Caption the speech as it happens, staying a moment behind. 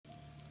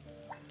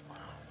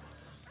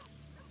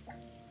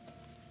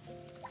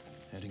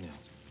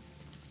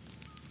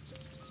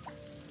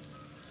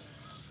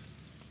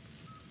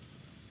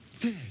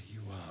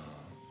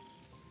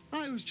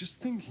I was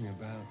just thinking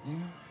about you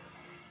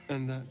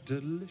and that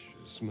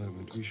delicious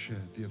moment we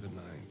shared the other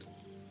night.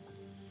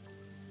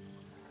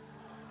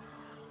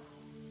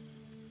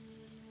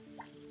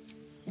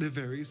 The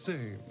very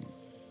same.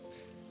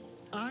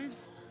 I've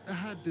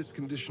had this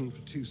condition for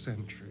 2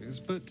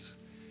 centuries, but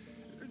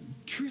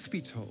truth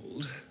be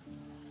told,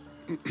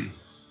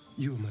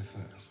 you were my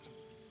first.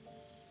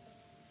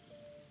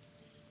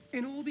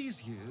 In all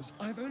these years,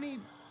 I've only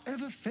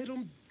ever fed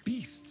on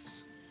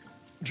beasts.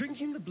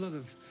 Drinking the blood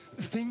of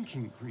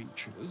thinking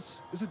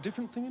creatures is a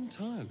different thing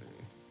entirely.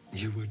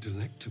 You were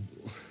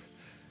delectable.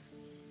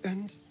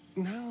 And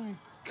now I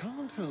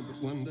can't help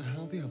but wonder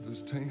how the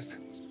others taste.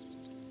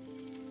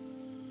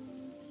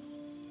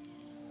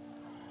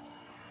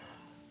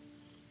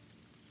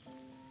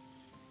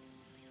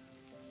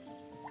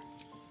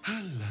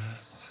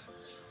 Alas,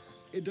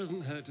 it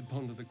doesn't hurt to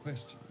ponder the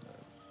question, though.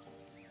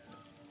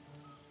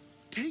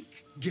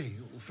 Take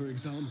Gale, for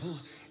example.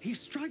 He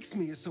strikes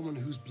me as someone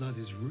whose blood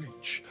is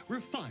rich,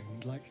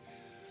 refined, like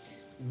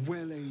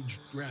well-aged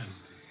brandy.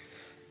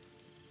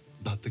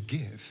 But the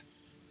Gith,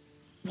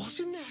 what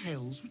in the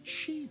hells would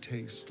she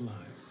taste like?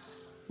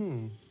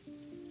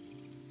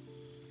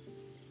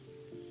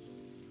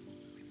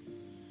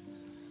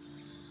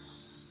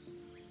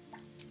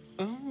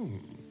 Oh.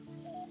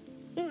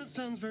 Well, that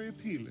sounds very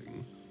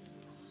appealing.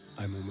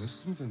 I'm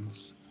almost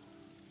convinced.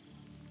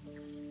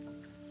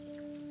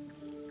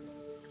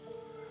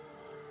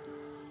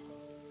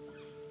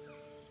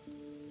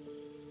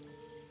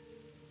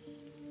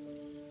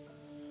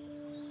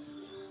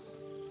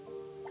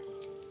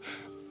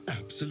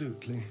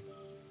 Absolutely.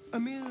 A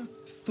mere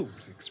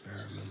thought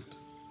experiment.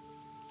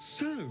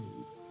 So,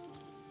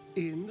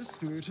 in the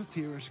spirit of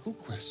theoretical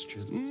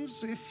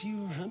questions, if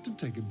you had to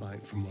take a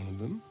bite from one of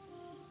them,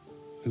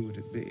 who would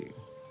it be?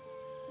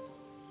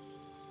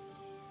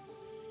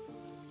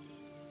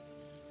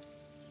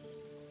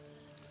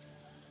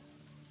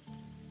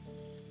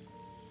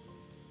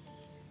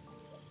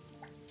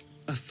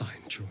 A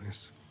fine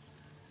choice.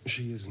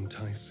 She is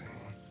enticing.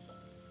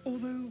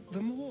 Although,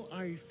 the more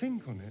I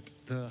think on it,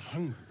 the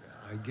hungrier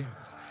I get.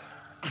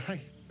 I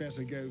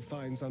better go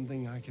find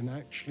something I can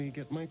actually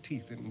get my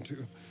teeth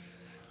into.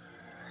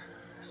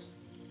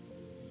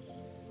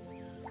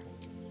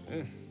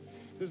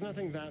 There's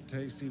nothing that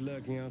tasty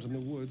lurking out in the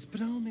woods,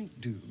 but I'll make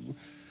do.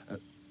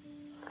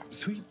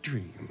 Sweet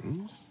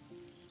dreams.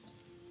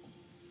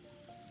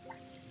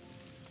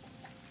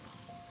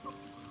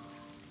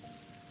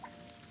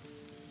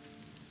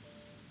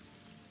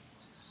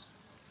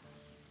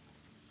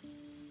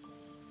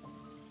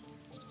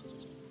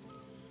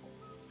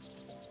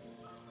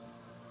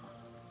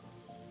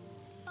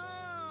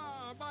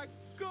 My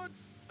good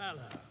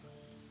fellow.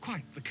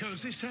 Quite the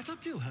cozy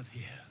setup you have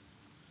here.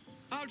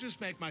 I'll just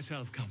make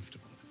myself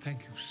comfortable.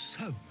 Thank you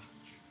so much.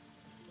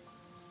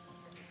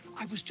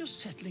 I was just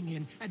settling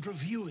in and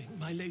reviewing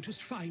my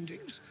latest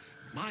findings.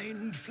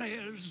 Mind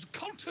flayers,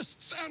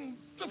 cultists, and,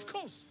 of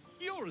course,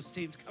 your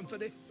esteemed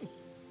company.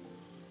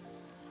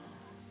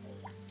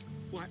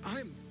 Why,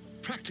 I'm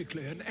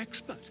practically an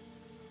expert.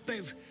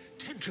 They've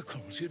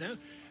tentacles, you know.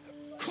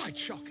 Quite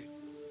shocking.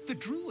 The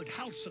druid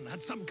Halson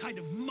had some kind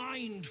of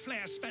mind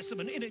flare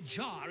specimen in a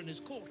jar in his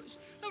quarters.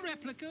 A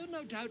replica,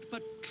 no doubt,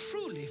 but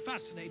truly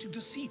fascinating to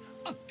see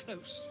up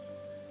close.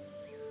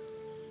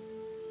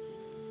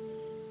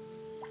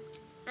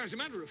 As a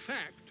matter of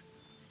fact,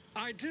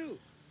 I do.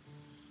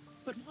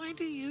 But why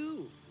do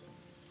you?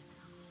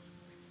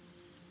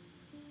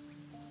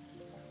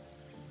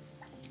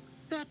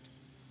 That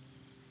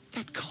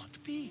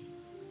can't be.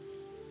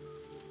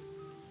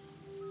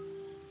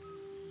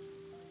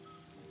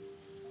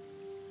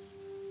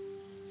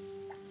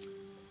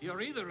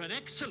 You're either an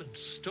excellent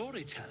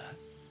storyteller,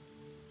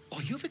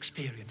 or you've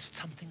experienced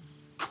something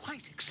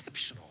quite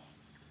exceptional.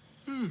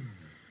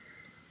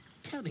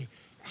 Tell me,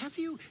 have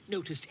you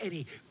noticed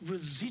any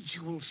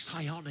residual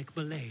psionic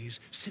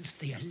malaise since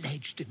the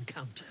alleged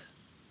encounter?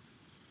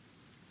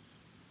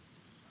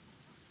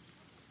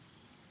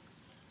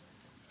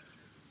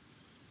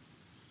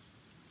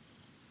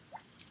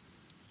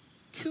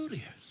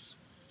 Curious.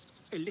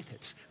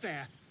 Illithids,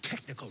 their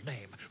technical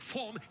name,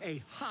 form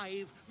a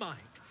hive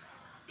mind.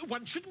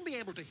 One shouldn't be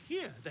able to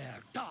hear their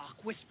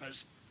dark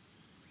whispers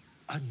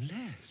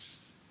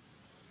unless...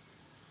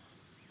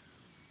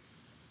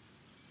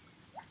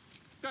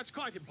 That's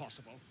quite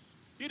impossible.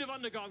 You'd have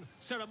undergone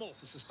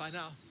ceramorphosis by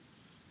now.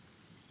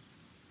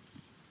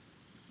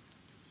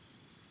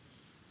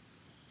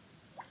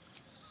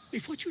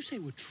 If what you say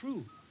were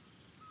true,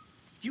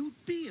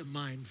 you'd be a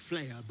mind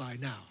flayer by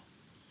now.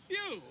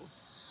 You?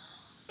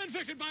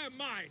 Infected by a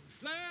mind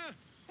flare?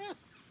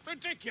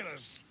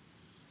 Ridiculous.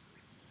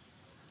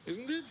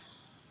 Isn't it?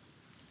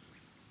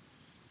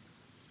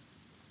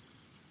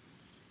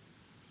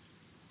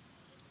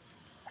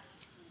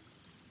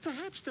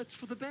 Perhaps that's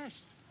for the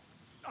best.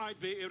 I'd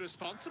be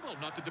irresponsible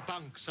not to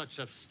debunk such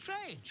a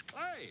strange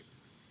claim.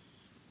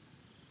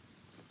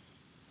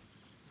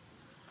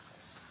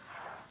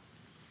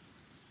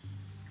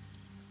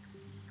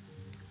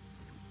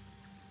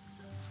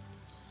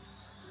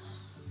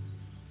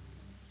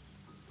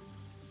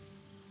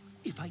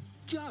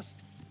 just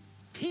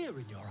here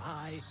in your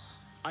eye,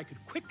 I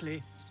could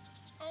quickly...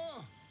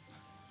 Oh,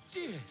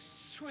 dear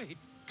sweet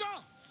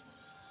gods!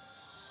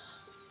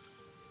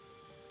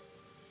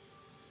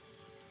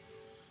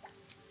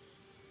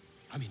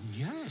 I mean,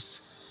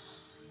 yes.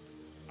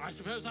 I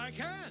suppose I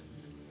can.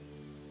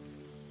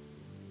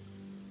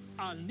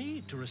 I'll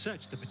need to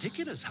research the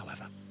particulars,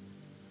 however.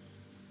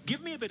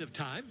 Give me a bit of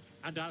time,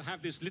 and I'll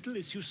have this little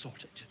issue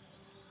sorted.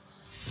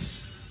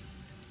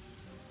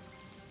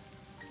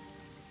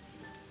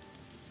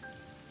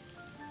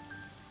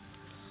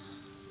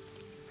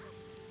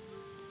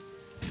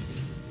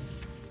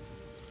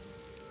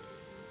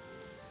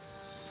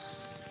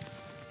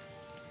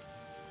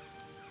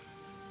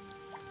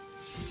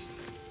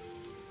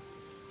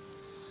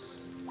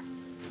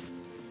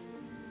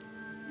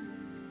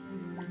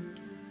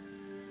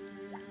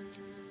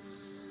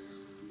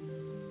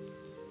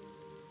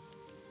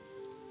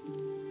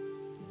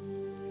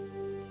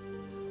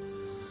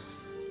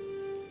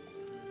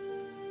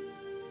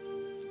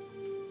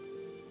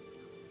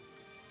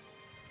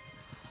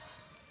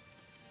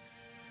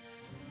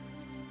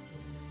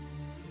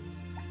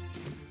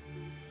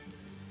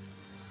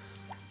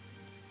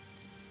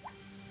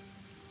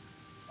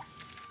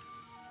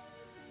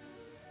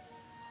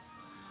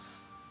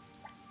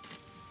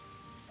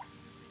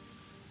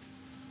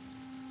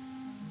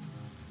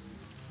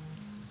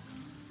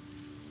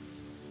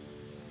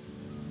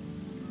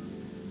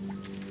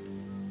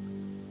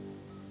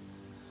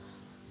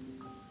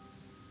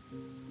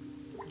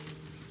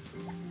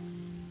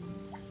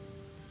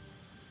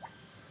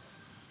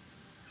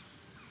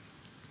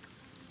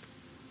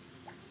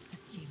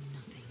 Assume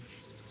nothing.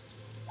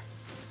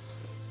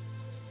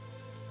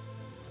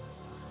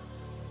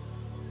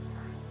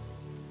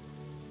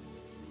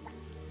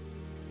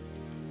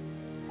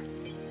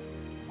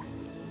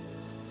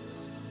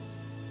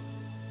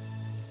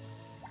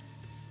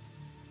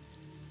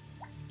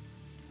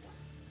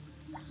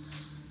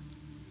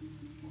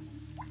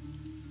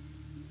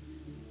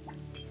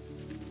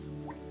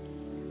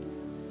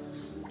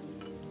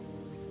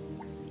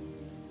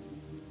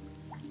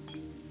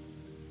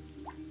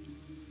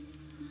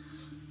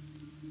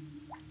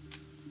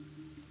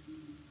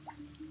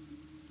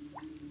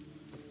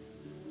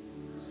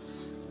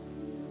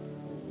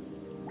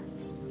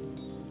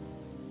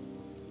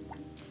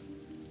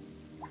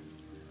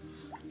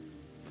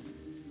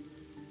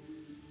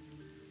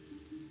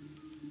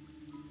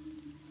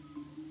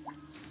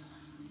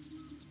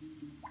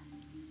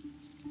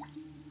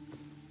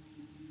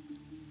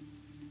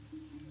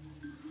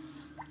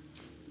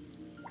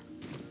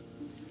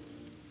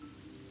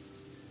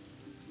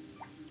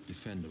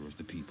 Defender of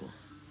the people.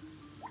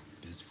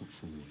 Best foot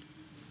forward.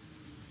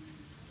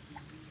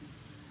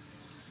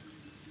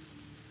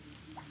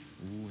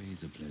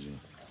 Always a pleasure.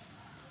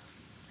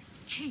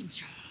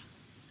 Changer!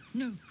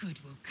 No good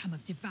will come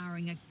of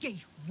devouring a gale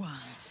worm,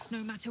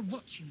 no matter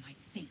what you might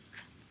think.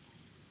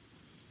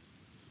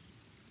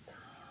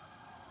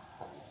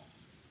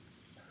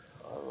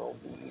 I'll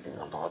be eating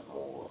a lot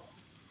more.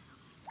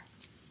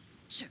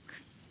 Chook,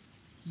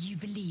 you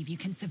believe you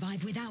can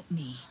survive without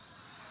me?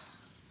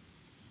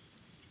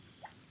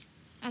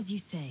 As you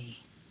say,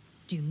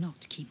 do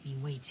not keep me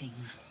waiting.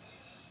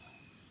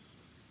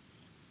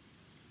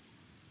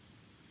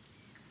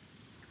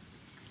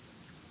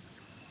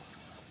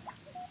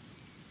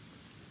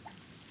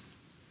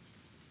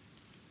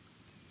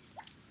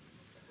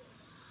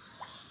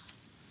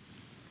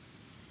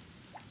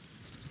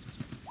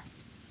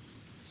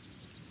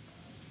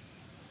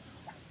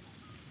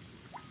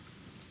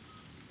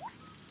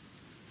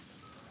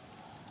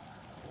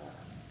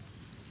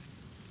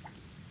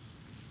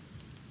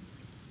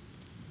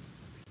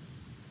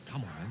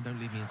 Come on, then. Don't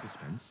leave me in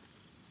suspense.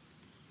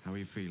 How are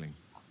you feeling?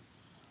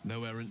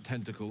 No errant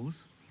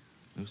tentacles?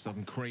 No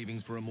sudden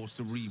cravings for a more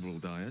cerebral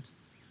diet?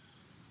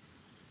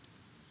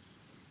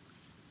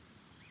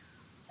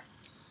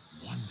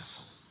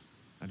 Wonderful.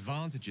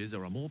 Advantages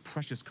are a more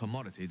precious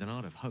commodity than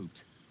I'd have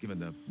hoped, given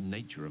the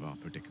nature of our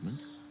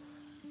predicament.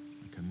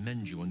 I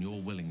commend you on your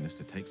willingness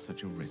to take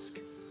such a risk.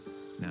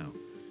 Now,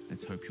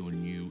 let's hope your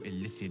new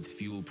illithid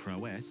fuel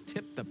prowess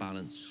tipped the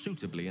balance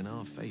suitably in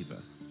our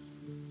favor.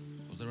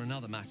 Was there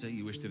another matter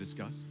you wish to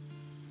discuss?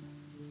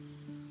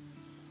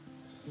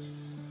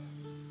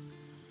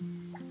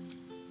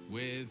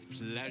 With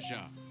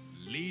pleasure.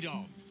 Lead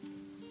on.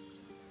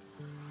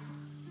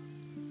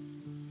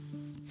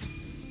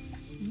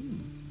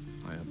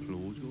 I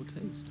applaud your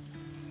taste.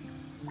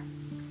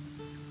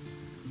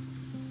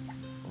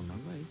 On my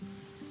way.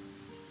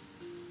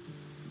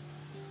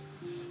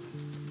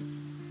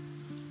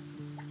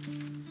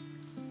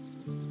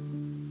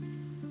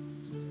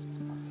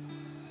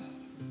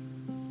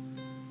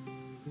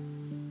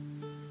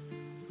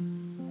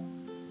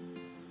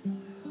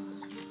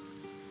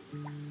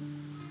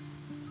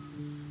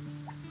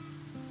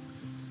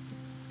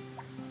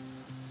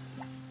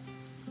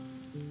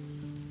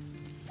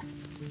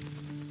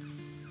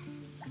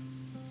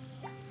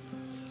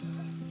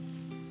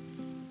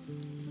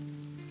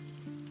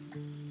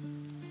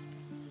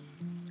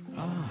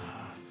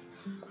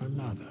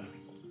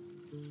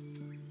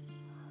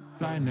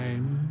 Thy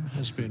name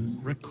has been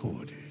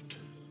recorded.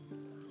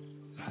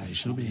 I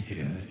shall be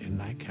here in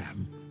thy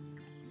camp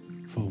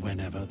for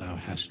whenever thou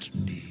hast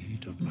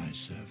need of my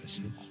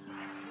services.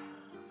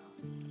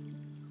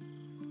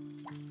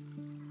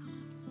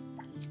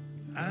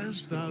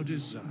 As thou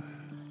desire.